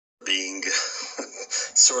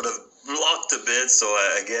sort of blocked a bit. So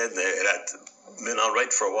again, it had been all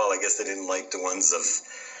right for a while. I guess they didn't like the ones of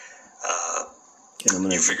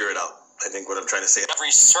you figure it out. I think what I'm trying to say.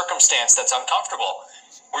 Every circumstance that's uncomfortable,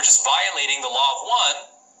 we're just violating the law of one,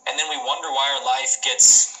 and then we wonder why our life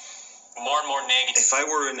gets more and more negative. If I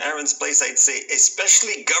were in Aaron's place, I'd say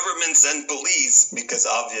especially governments and police, because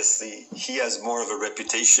obviously he has more of a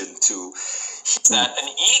reputation to... That an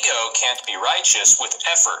ego can't be righteous with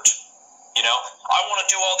effort. You know, I want to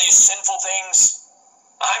do all these sinful things.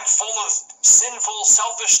 I'm full of sinful,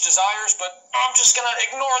 selfish desires, but I'm just going to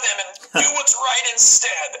ignore them and do what's right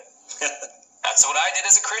instead. That's what I did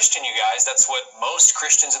as a Christian, you guys. That's what most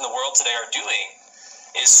Christians in the world today are doing,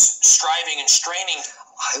 is striving and straining.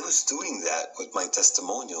 I was doing that with my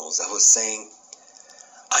testimonials. I was saying,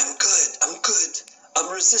 I'm good.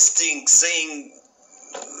 I'm resisting saying,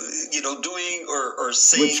 you know, doing or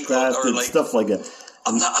saying witchcraft or and like, stuff like that.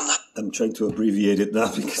 I'm trying to abbreviate it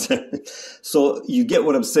now because so you get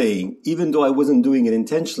what I'm saying. Even though I wasn't doing it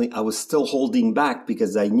intentionally, I was still holding back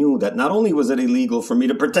because I knew that not only was it illegal for me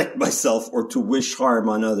to protect myself or to wish harm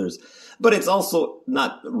on others, but it's also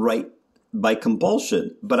not right by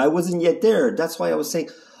compulsion. But I wasn't yet there. That's why I was saying,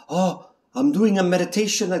 oh, I'm doing a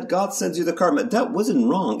meditation that God sends you the karma. That wasn't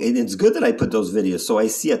wrong. And it's good that I put those videos. So I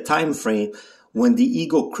see a time frame when the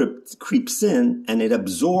ego creeps in and it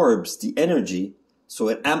absorbs the energy. So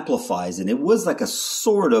it amplifies, and it was like a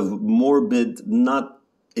sort of morbid, not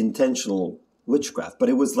intentional witchcraft, but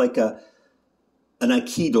it was like an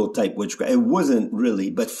Aikido type witchcraft. It wasn't really,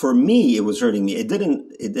 but for me, it was hurting me.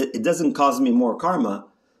 It doesn't cause me more karma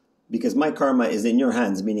because my karma is in your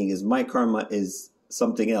hands, meaning is my karma is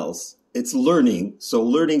something else. It's learning. So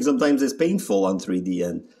learning sometimes is painful on 3D,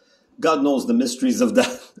 and God knows the mysteries of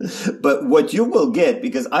that. But what you will get,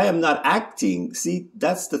 because I am not acting, see,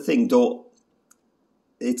 that's the thing, though.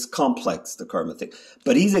 It's complex, the karma thing.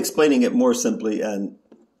 But he's explaining it more simply, and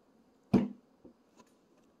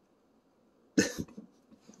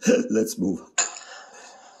let's move.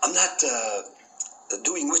 I'm not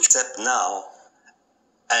doing witchcraft now.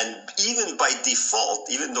 And even by default,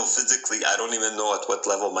 even though physically I don't even know at what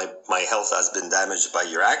level my health has been damaged by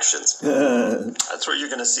your actions, that's where you're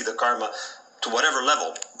going to see the karma to whatever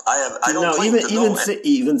level. I don't claim to know.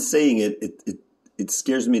 Even saying it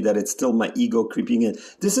scares me that it's still my ego creeping in.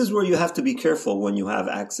 This is where you have to be careful when you have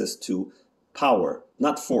access to power,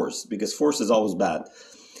 not force, because force is always bad,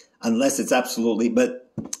 unless it's absolutely.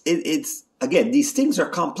 But it's again, these things are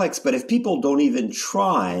complex. But if people don't even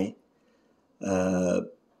try, and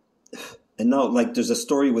now like there's a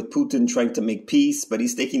story with Putin trying to make peace, but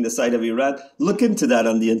he's taking the side of Iran. Look into that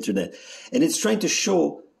on the internet, and it's trying to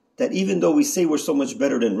show that even though we say we're so much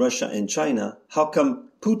better than Russia and China, how come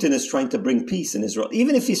Putin is trying to bring peace in Israel?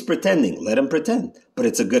 Even if he's pretending, let him pretend. But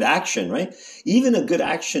it's a good action, right? Even a good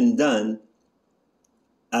action done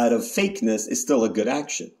out of fakeness is still a good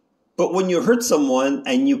action. But when you hurt someone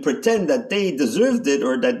and you pretend that they deserved it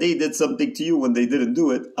or that they did something to you when they didn't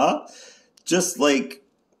do it, just like,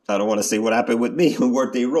 I don't want to say what happened with me,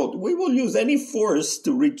 what they wrote. We will use any force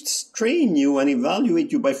to restrain you and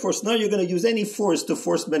evaluate you by force. Now you're going to use any force to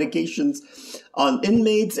force medications on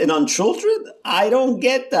inmates and on children? I don't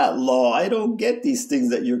get that law. I don't get these things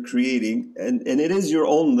that you're creating. And it is your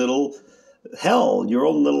own little hell, your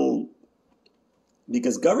own little...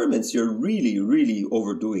 Because governments, you're really, really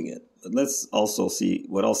overdoing it. But let's also see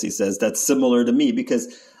what else he says that's similar to me,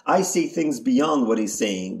 because I see things beyond what he's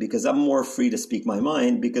saying, because I'm more free to speak my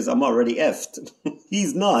mind because I'm already effed.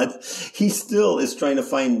 He's not. He still is trying to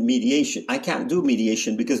find mediation. I can't do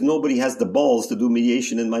mediation because nobody has the balls to do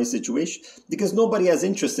mediation in my situation, because nobody has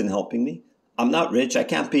interest in helping me. I'm not rich. I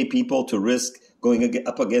can't pay people to risk going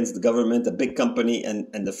up against the government, a big company, and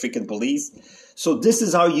the freaking police. So this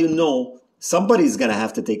is how you know somebody's going to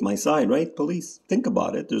have to take my side, right? Police. Think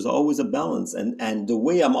about it. There's always a balance. And the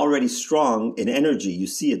way I'm already strong in energy, you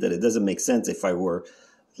see it, that it doesn't make sense if I were,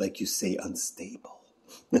 like you say, unstable.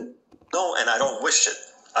 No, and I don't wish it.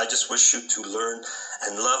 I just wish you to learn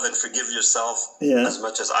and love and forgive yourself as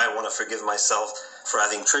much as I want to forgive myself for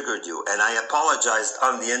having triggered you. And I apologized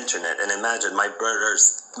on the internet. And imagine my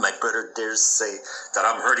brother dares say that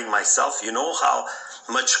I'm hurting myself. You know how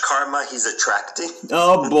much karma he's attracting?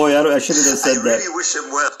 Oh boy, I shouldn't have said that. I really wish him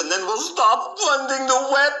well. And then we'll stop funding the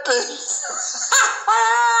weapons.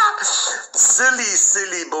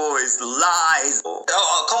 Silly boys, lies. Oh,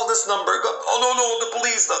 I'll call this number. Oh no, the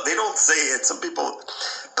police. They don't say it. Some people.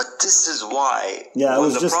 But this is why. Yeah,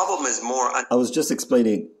 problem is more. I was just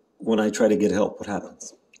explaining when I try to get help, what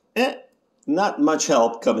happens? Not much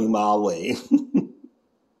help coming my way.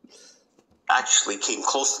 actually came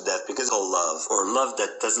close to that because of love, or love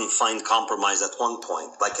that doesn't find compromise at one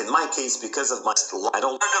point. Like in my case, because of my, I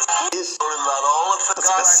don't. This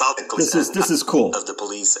is cool. Of the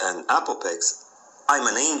police and Applepigs, I'm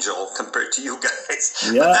an angel compared to you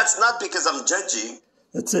guys. Yeah. But that's not because I'm judgy.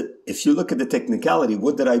 That's it. If you look at the technicality,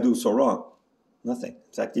 what did I do so wrong? Nothing.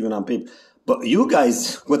 In fact, even on paper. But you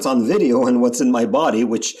guys, what's on video and what's in my body,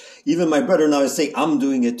 which even my brother now is saying, I'm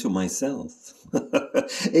doing it to myself.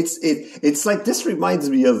 It's like, this reminds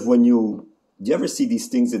me of when do you ever see these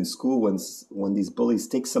things in school when these bullies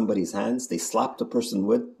take somebody's hands, they slap the person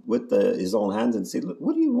with his own hands and say, look,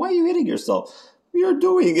 why are you hitting yourself? You're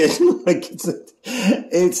doing it. Like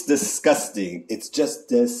it's disgusting. It's just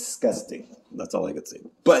disgusting. That's all I could say.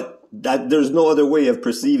 But there's no other way of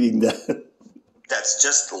perceiving that. That's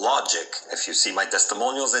just logic. If you see my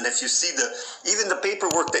testimonials, and if you see even the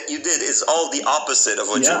paperwork that you did is all the opposite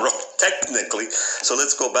of what you wrote, technically. So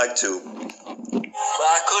let's go back to. But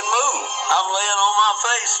I couldn't move. I'm laying on my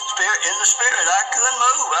face, in the spirit. I couldn't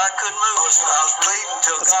move. I was pleading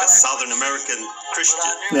till God. That's a Southern American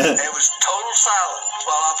Christian. It was total silence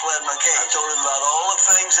while I pled my case. I told him about all the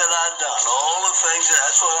things that I'd done, all the things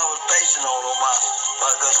that's what I was basing on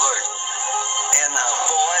my good word. And a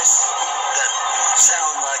voice that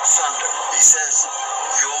sound like thunder. He says,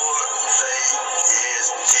 your faith is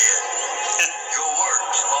dead. Your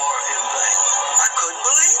works are in vain. I couldn't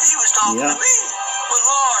believe he was talking to me. But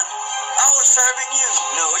Lord, I was serving you.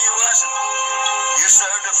 No, you wasn't. You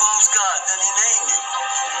served a false God. Then he named you.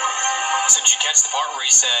 So did you catch the part where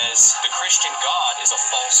he says, the Christian God is a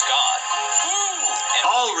false God? And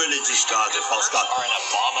all religious gods are false gods. Are an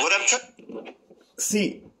abomination. What I'm trying.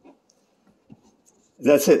 See,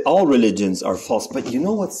 that's it. All religions are false. But you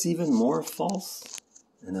know what's even more false?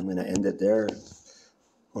 And I'm going to end it there.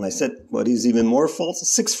 When I said what is even more false,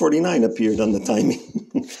 6:49 appeared on the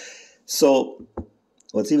timing. So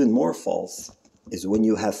what's even more false is when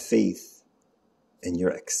you have faith in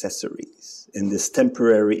your accessories, in this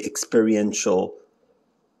temporary experiential.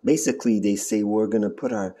 Basically, they say we're going to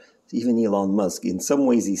put even Elon Musk, in some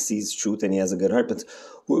ways he sees truth and he has a good heart, but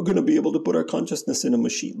we're going to be able to put our consciousness in a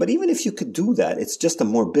machine. But even if you could do that, it's just a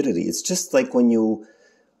morbidity. It's just like when you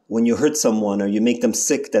hurt someone or you make them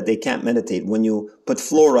sick that they can't meditate, when you put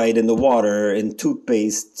fluoride in the water in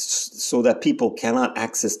toothpaste so that people cannot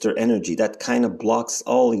access their energy, that kind of blocks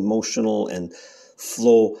all emotional and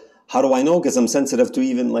flow. How do I know? Because I'm sensitive to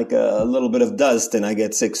even like a little bit of dust and I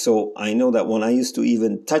get sick. So I know that when I used to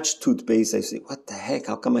even touch toothpaste, I say, what the heck?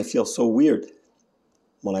 How come I feel so weird?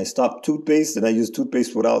 When I stop toothpaste and I use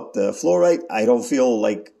toothpaste without fluoride, I don't feel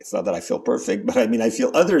like, it's not that I feel perfect, but I mean, I feel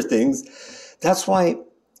other things. That's why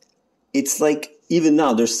it's like, even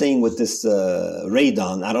now they're saying with this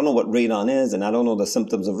radon, I don't know what radon is and I don't know the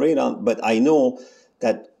symptoms of radon, but I know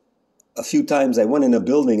that a few times I went in a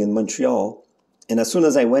building in Montreal. And as soon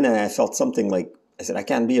as I went and I felt something like, I said, I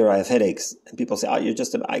can't be here, I have headaches. And people say, you're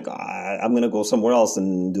just, I'm going to go somewhere else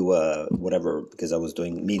and do whatever, because I was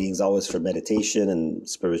doing meetings always for meditation and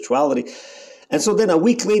spirituality. And so then a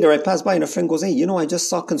week later, I passed by and a friend goes, hey, I just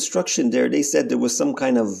saw construction there. They said there was some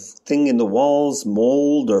kind of thing in the walls,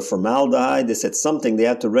 mold or formaldehyde. They said something. They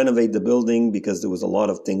had to renovate the building because there was a lot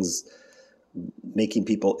of things making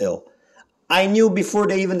people ill. I knew before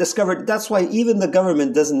they even discovered. That's why even the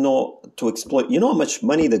government doesn't know to exploit. You know how much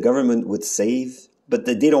money the government would save? But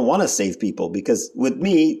they don't want to save people, because with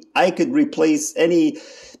me, I could replace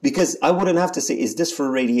because I wouldn't have to say, is this for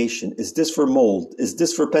radiation? Is this for mold? Is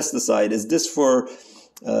this for pesticide? Is this for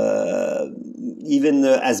even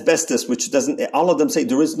asbestos, which doesn't, all of them say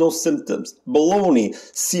there is no symptoms. Baloney,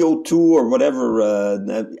 CO2 or whatever.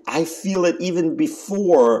 I feel it even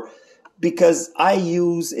before, because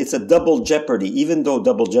it's a double jeopardy. Even though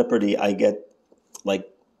double jeopardy, I get like,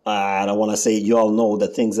 I don't want to say, you all know the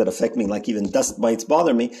things that affect me, like even dust mites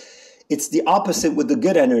bother me. It's the opposite with the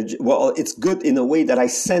good energy. Well, it's good in a way that I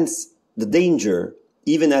sense the danger,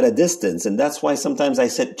 even at a distance. And that's why sometimes I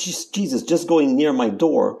said, Jesus, just going near my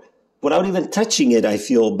door, without even touching it, I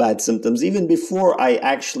feel bad symptoms, even before I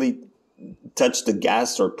actually touch the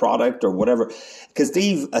gas or product or whatever, because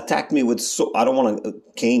they've attacked me with I don't want to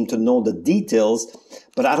came to know the details,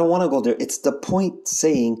 but I don't want to go there. It's the point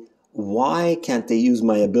saying, why can't they use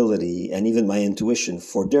my ability and even my intuition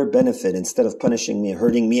for their benefit instead of punishing me,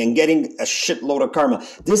 hurting me, and getting a shitload of karma?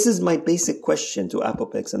 This is my basic question to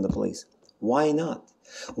Apopex and the police. Why not?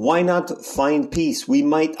 Why not find peace?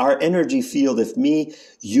 Our energy field, if me,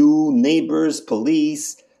 you, neighbors,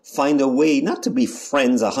 police, find a way not to be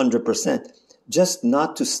friends 100%, just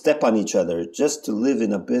not to step on each other, just to live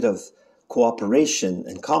in a bit of cooperation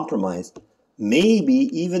and compromise. Maybe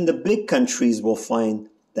even the big countries will find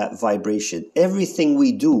that vibration. Everything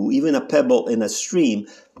we do, even a pebble in a stream,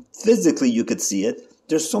 physically you could see it.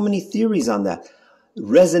 There's so many theories on that.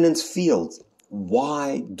 Resonance fields.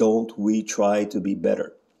 Why don't we try to be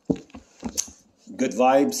better? Good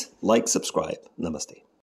vibes, like, subscribe. Namaste.